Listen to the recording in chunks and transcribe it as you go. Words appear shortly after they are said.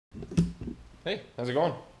Hey, how's it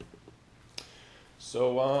going?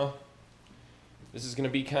 So, this is gonna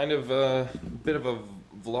be kind of a bit of a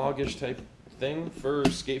vlogish type thing for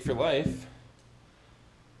Skate for Life.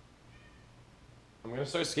 I'm gonna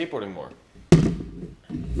start skateboarding more.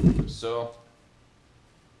 So,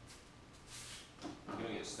 I'm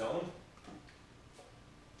gonna get stoned,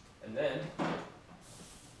 and then I'm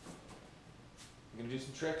gonna do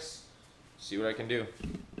some tricks, see what I can do.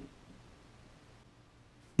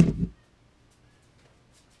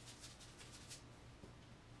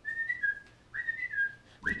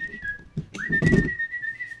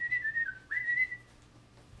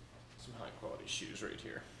 Some high quality shoes right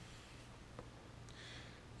here.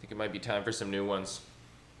 I think it might be time for some new ones.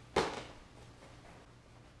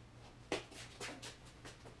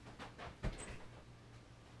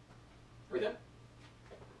 Breathe in.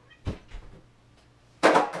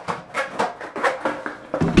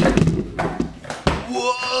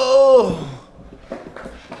 Whoa!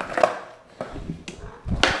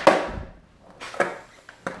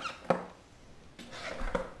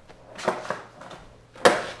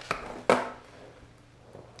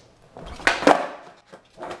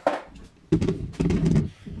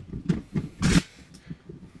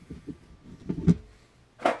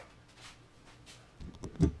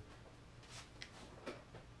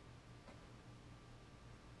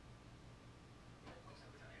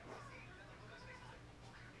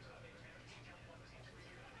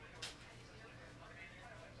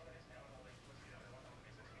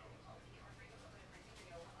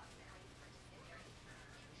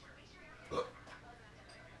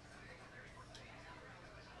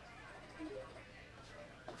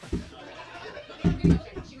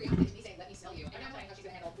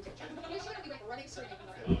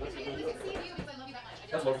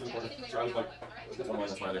 That's more important. So I was like, that's one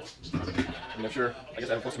of mine, that's mine. I mean, I'm sure, I guess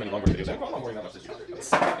I haven't posted many longboard videos. I haven't longboarding that much this year.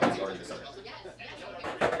 It's already this summer.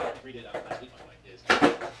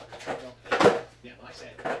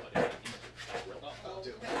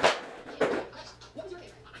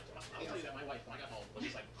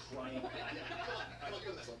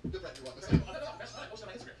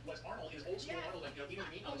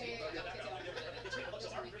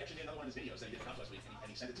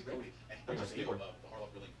 He sent it to Cody, and he was able the Harlow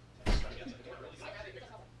really.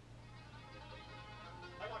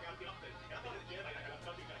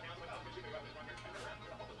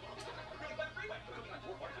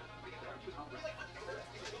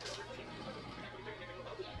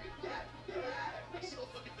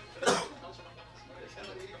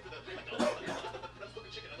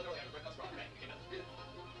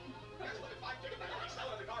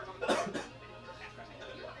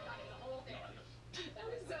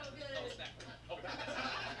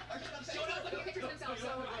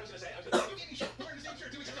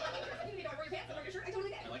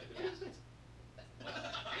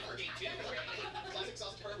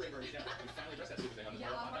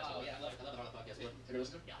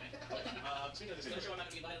 Speaking of this, I'm not going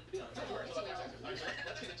to be invited to be on.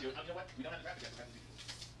 Let's get into it. You know what? We don't have the graphic yet.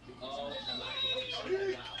 Oh,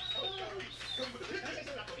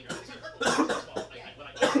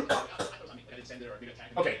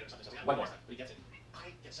 okay, one more. But he gets it.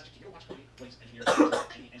 I get such a. You ever watch Cody when he's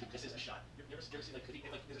engineering and this is a shot? You ever see like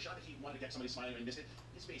there's a shot that he wanted to get somebody smiling and he missed it.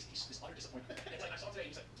 His face, he's this utter disappointment. It's like I saw today.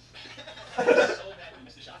 He's like so mad when he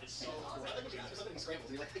missed the shot. It's so. I think something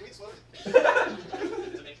scrambles. He's like, can we explode? It's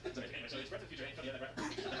amazing. It's amazing. Anyway, so it's Breath of the Future. Ain't funny, that right?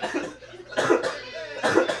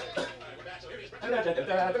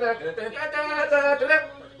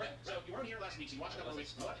 So you weren't here last week, so you watched a couple of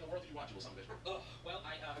weeks. What in the world did you watch? Well, some of it. Well,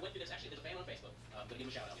 I went through this. Actually, there's a fan on Facebook. I'm going to give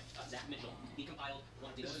him a shout out. Zach Mitchell. He compiled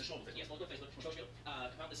one of the. This is a show. Yes, local Facebook from Show.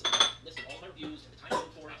 Compiled this list of all of my reviews, the time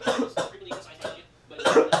for it, frequently concise budget, but this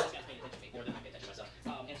guy's paying attention to me more than I pay attention to myself.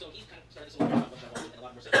 And so he kind of started this whole thing about what I watched, and a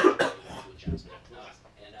lot more stuff.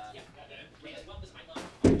 And yeah. Well, this I love.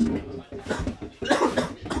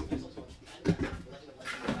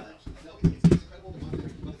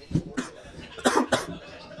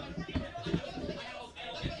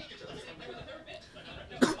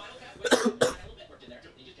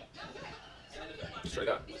 Straight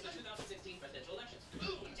up. Was the 2016 presidential elections.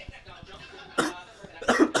 Take that, Donald Trump.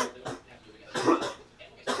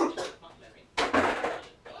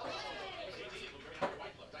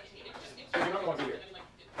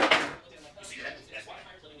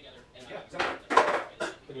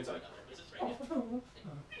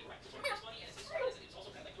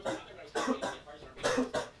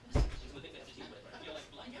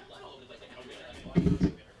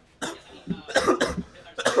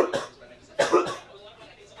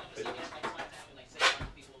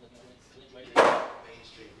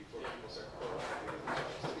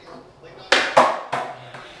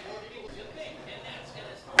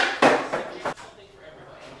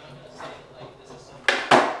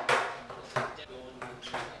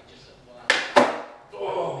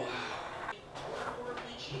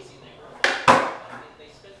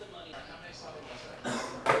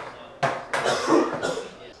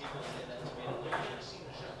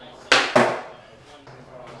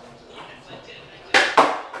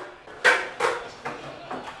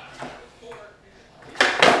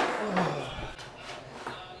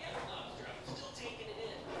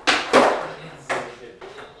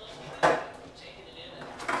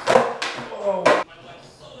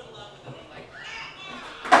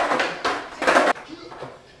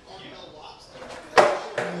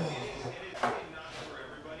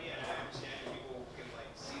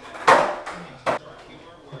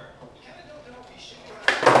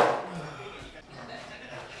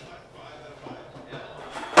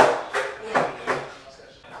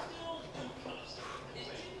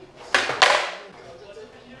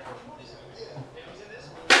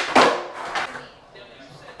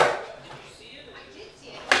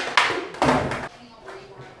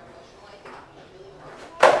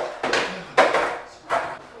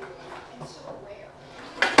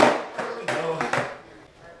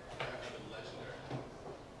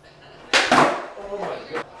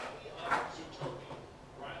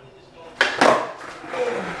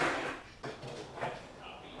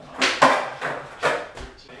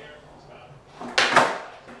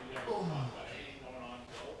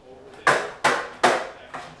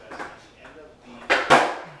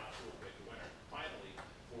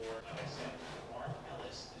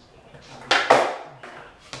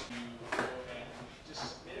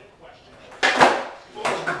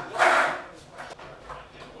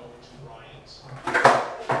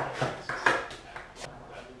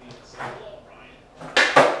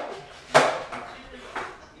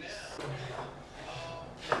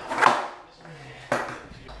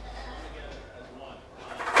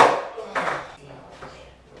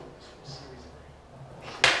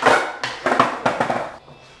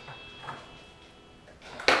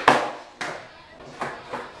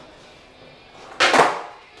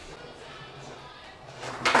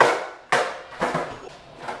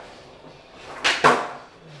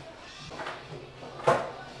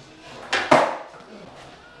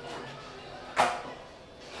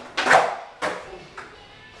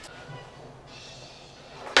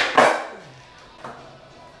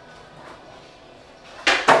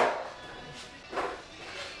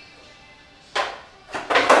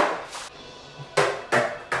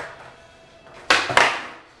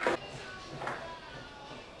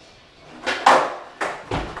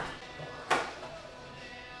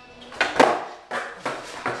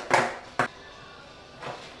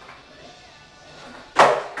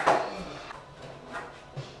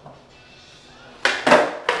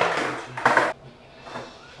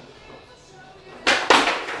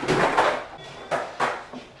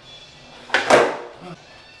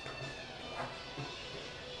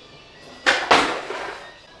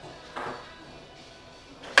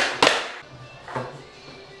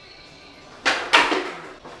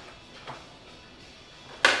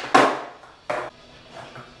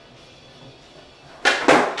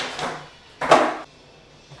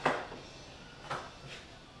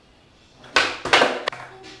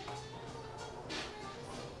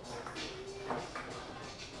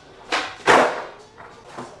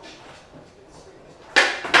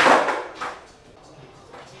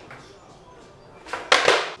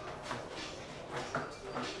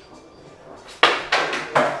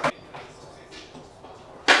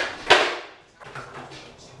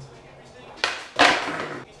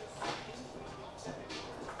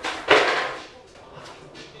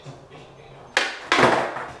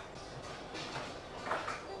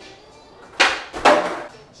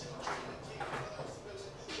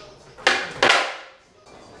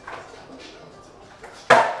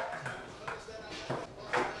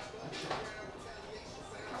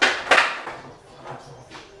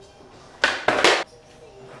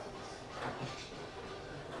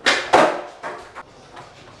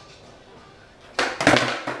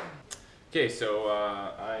 Okay, so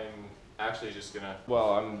I'm actually just gonna,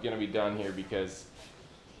 well, I'm gonna be done here because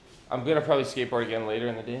I'm gonna probably skateboard again later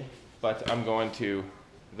in the day, but I'm going to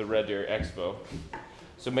the Red Deer Expo.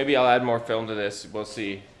 So maybe I'll add more film to this, we'll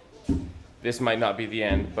see. This might not be the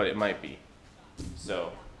end, but it might be.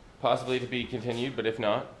 So, possibly to be continued, but if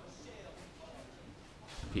not,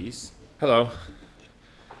 peace. Hello.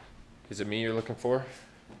 Is it me you're looking for?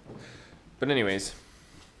 But anyways,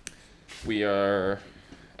 we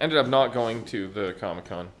ended up not going to the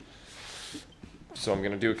Comic-Con. So I'm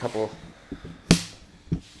gonna do a couple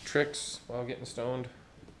tricks while getting stoned.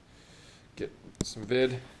 Get some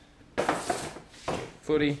vid,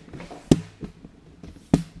 footy.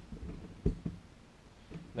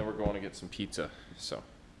 Then we're going to get some pizza, so.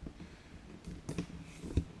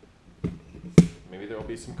 Maybe there will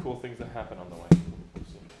be some cool things that happen on the way. We'll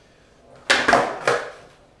see.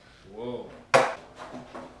 Whoa.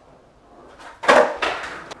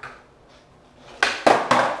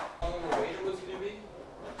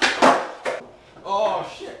 Oh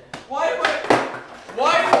shit! Why is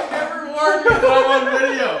it never working when I'm on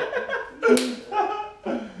video?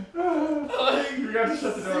 Like, We got to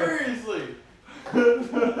shut the door. seriously.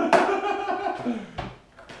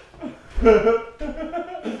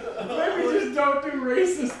 Maybe just don't do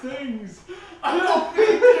racist things. I don't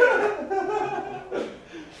mean to.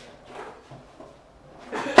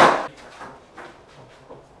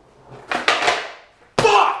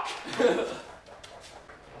 Fuck! I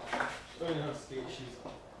don't know how to skate shoes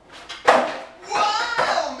on.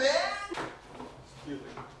 Wow, man!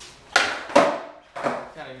 Stupid.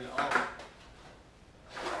 Can't even off.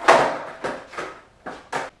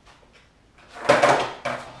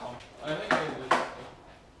 I think I can do this.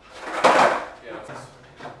 Yeah, that's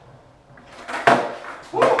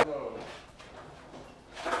Whoa.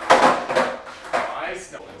 I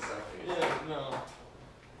smell something. Yeah, no.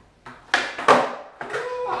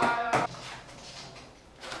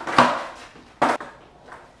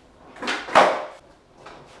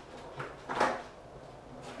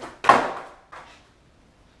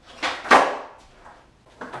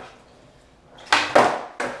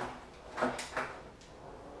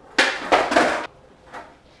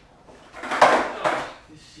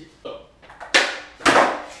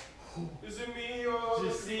 Is it me or? Did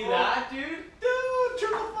you see that, dude? Dude,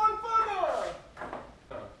 triple fun funner!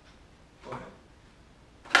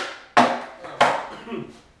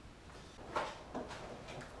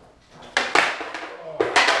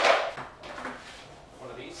 One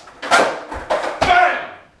of these. Bam!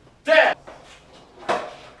 Dead!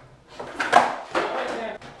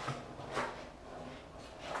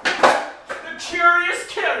 The curious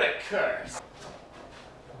characters!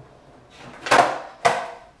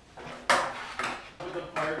 With the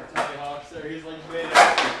park Tony Hawk, sir, he's like mid. He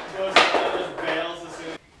goes and just bails as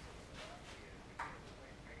soon.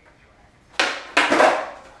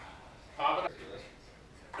 Pop it.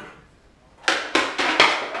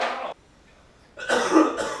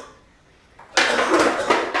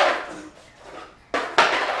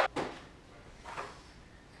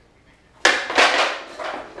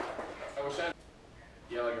 I wish I had,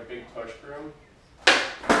 yeah, like a big push broom.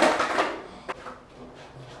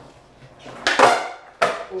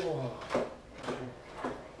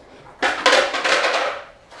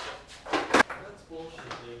 That's bullshit,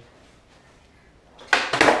 dude.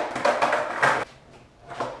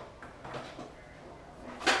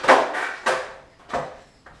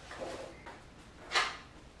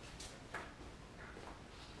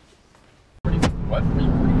 What?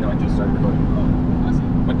 No, I just started recording. Oh, I see.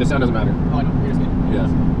 But the sound doesn't matter. Oh, I know. You're just kidding. Yeah.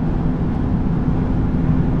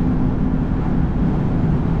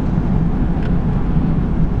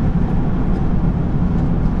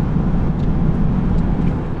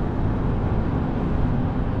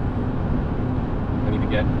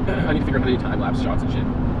 I need to figure out how to do time-lapse shots and shit.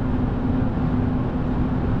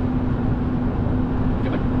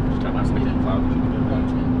 Get like just time-lapse like clouds and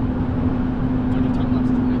shit.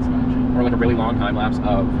 Or like a really long time-lapse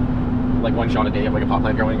of like one shot a day of like a pot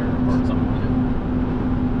plant growing or something.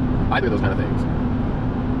 Either of those kind of things.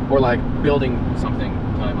 Or like building something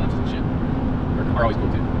time-lapses and shit. Are always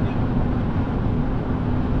cool too.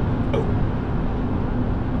 Oh.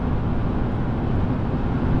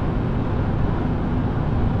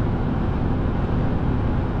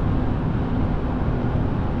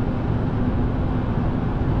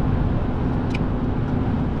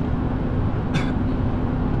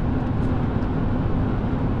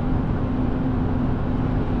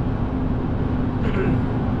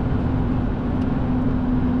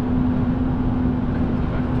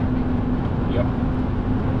 Yep.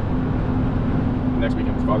 Next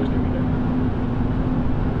weekend is Father's Day weekend.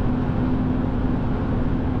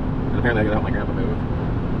 apparently I gotta help my grandpa move.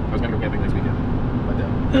 I was gonna go camping next weekend, but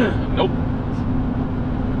nope.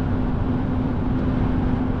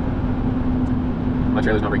 My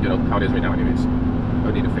trailer's not very good how it is right now anyways. I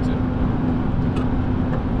would need to fix it.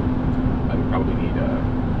 I would probably need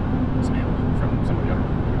some help from someone younger,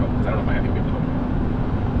 because I don't know if my auntie will be able to help me.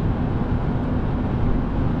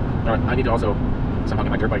 Alright, I need to also somehow get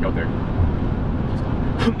my dirt bike out there.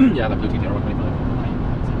 Yeah, the blue TTR 125.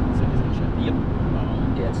 Yep.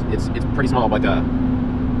 Yeah, it's pretty small, but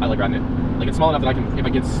I like riding it. Like, it's small enough that I can, if I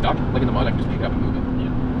get stuck, like in the mud, I can just pick it up and move it.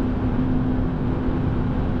 Yeah.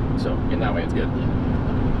 So, in that way, it's good. Yeah.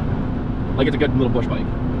 Like, it's a good little bush bike.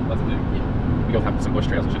 That's the thing. Yeah. We go have some bush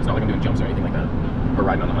trails and shit. It's not like I'm doing jumps or anything like that. Or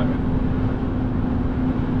riding on the highway.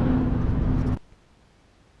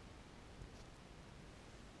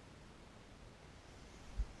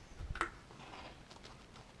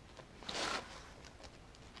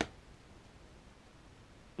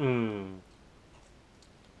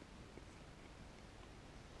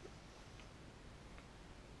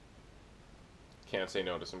 Can't say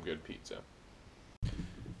no to some good pizza.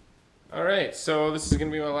 Alright, so this is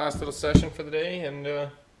going to be my last little session for the day, and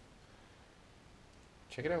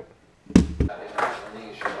check it out. I'm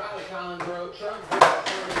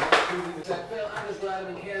just glad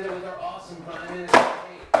I'm in Canada with our awesome Prime Minister.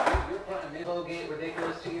 Hey, your Prime Minister game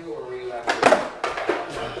ridiculous to you, or were you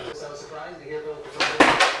actually so surprised to hear Bill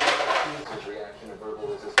his reaction to verbal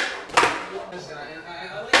resistance? Listen, I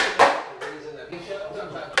like the reason that he shut up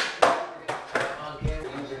about on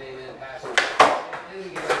camera username and password. And we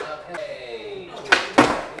get up, hey,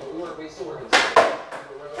 we still working.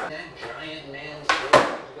 That giant man's to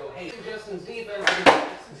go, hey, Justin's defense.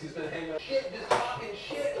 He's been hanging up shit, just talking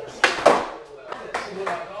shit.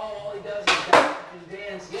 All he does is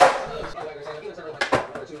dance. Yes, look. Like I said, he's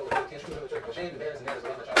like, shame the bears and bears.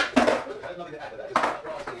 There's nothing to add to that. It's not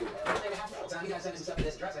wrong to you. You guys sent me some stuff in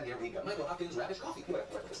this dress, and here we go. Michael Hopkins, Radish Coffee.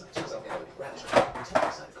 Radish Coffee.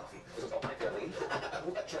 This was all my fairly. I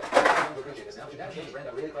appreciate this. Now, your dad brand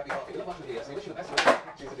a really crappy coffee. We love watching videos. We wish you the best of what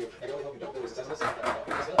you choose to do. I really hope you don't lose the sense of this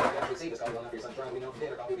coffee. You actually save this coffee long enough for your son's trying. We know if you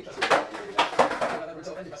did, or coffee will be just as good. I've never been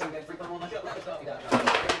so offended by some guys free promo on my show. RadishCoffee.com.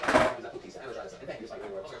 And thank you, Spike.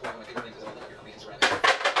 One of my favorite things is I love your company Instagram.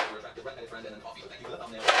 You're attractive redheaded friend and then coffee. So thank you for the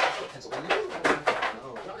thumbnail. Pennsylvania.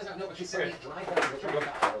 No, but she sent me dry coffee.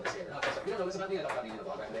 We don't know this about me. I don't have any in the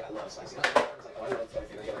vlog back in the day. I love spicy. I love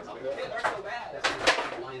spicy. They are so bad. That's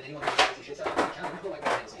why anyone who spicy shit out of my channel, people like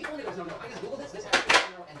that. People don't know. I just Google this has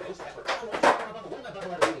and ghost pepper. I don't want to talk about what my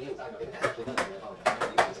bubble letter really is. I know it has actually done it. I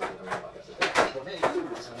apologize.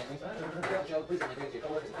 Joe, please don't make it your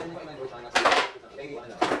coworkers. I enjoy trying not to.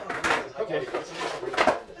 Okay.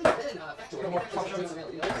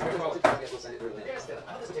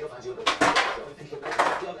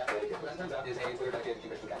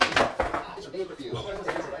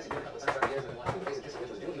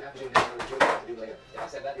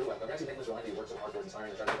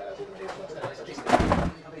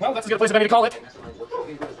 Well, that's as good a place as I need to call it.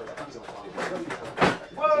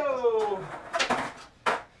 Whoa!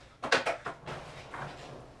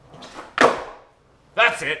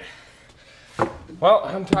 That's it. Well,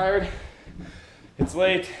 I'm tired. It's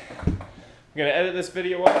late. I'm gonna edit this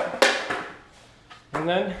video up and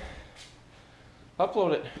then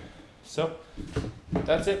upload it. So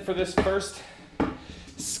that's it for this first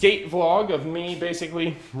skate vlog of me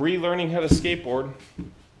basically relearning how to skateboard.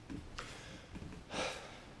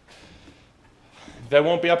 That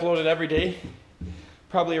won't be uploaded every day.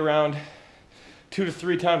 Probably around 2 to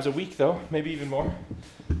 3 times a week though, maybe even more,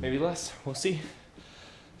 maybe less. We'll see.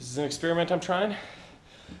 This is an experiment I'm trying.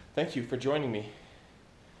 Thank you for joining me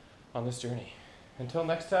on this journey. Until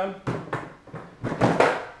next time,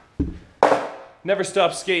 never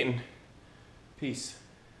stop skating. Peace.